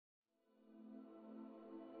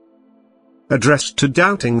addressed to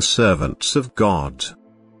doubting servants of God.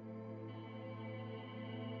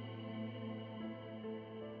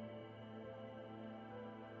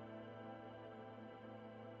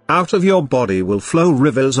 Out of your body will flow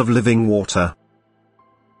rivers of living water.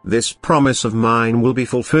 This promise of mine will be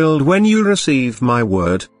fulfilled when you receive my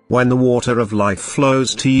word, when the water of life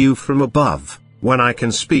flows to you from above, when I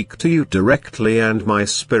can speak to you directly and my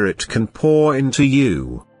spirit can pour into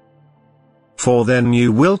you. For then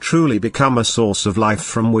you will truly become a source of life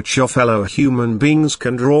from which your fellow human beings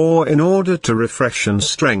can draw in order to refresh and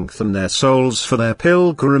strengthen their souls for their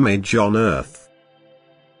pilgrimage on earth.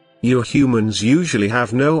 You humans usually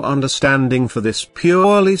have no understanding for this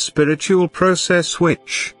purely spiritual process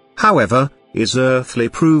which, however, is earthly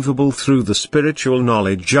provable through the spiritual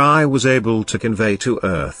knowledge I was able to convey to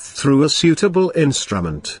earth through a suitable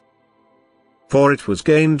instrument. For it was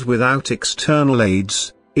gained without external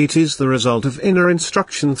aids, it is the result of inner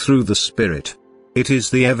instruction through the Spirit. It is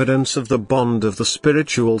the evidence of the bond of the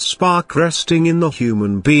spiritual spark resting in the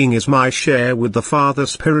human being is my share with the Father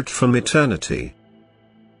Spirit from eternity.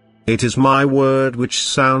 It is my word which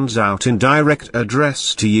sounds out in direct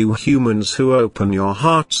address to you humans who open your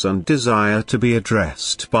hearts and desire to be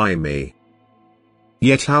addressed by me.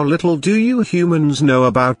 Yet how little do you humans know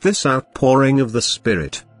about this outpouring of the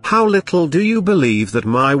Spirit, how little do you believe that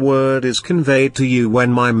my word is conveyed to you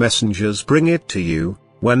when my messengers bring it to you,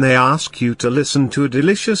 when they ask you to listen to a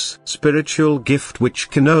delicious spiritual gift which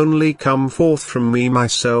can only come forth from me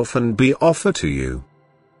myself and be offered to you.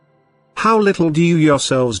 How little do you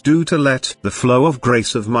yourselves do to let the flow of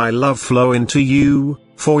grace of my love flow into you,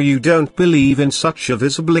 for you don't believe in such a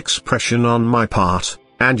visible expression on my part,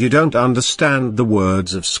 and you don't understand the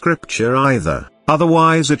words of Scripture either,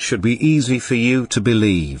 otherwise it should be easy for you to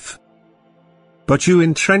believe. But you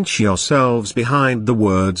entrench yourselves behind the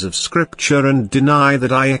words of Scripture and deny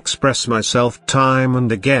that I express myself time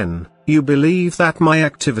and again. You believe that my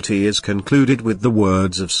activity is concluded with the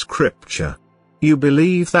words of Scripture. You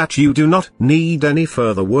believe that you do not need any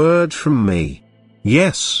further word from me.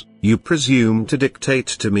 Yes, you presume to dictate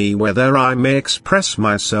to me whether I may express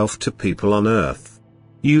myself to people on earth.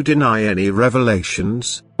 You deny any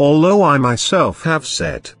revelations, although I myself have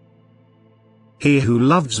said, "He who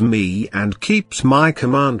loves me and keeps my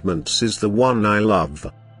commandments is the one I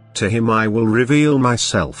love. To him I will reveal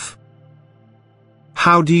myself."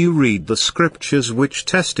 How do you read the Scriptures which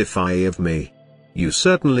testify of me? You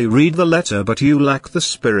certainly read the letter, but you lack the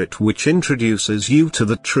Spirit which introduces you to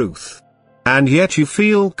the truth. And yet you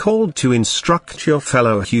feel called to instruct your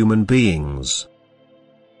fellow human beings.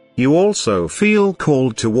 You also feel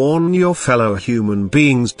called to warn your fellow human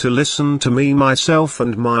beings to listen to me myself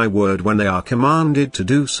and my word when they are commanded to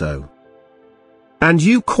do so. And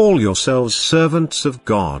you call yourselves servants of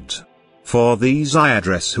God. For these I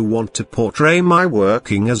address who want to portray my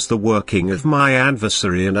working as the working of my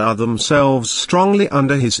adversary and are themselves strongly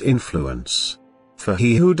under his influence. For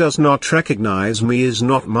he who does not recognize me is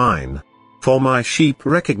not mine. For my sheep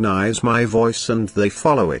recognize my voice and they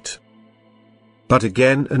follow it. But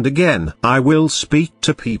again and again I will speak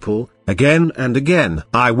to people, again and again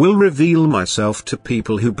I will reveal myself to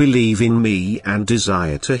people who believe in me and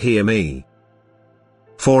desire to hear me.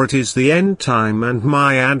 For it is the end time and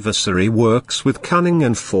my adversary works with cunning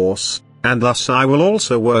and force, and thus I will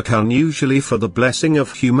also work unusually for the blessing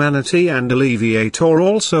of humanity and alleviate or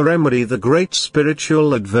also remedy the great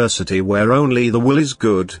spiritual adversity where only the will is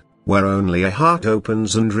good, where only a heart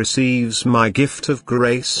opens and receives my gift of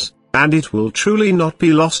grace, and it will truly not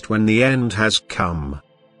be lost when the end has come.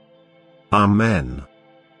 Amen.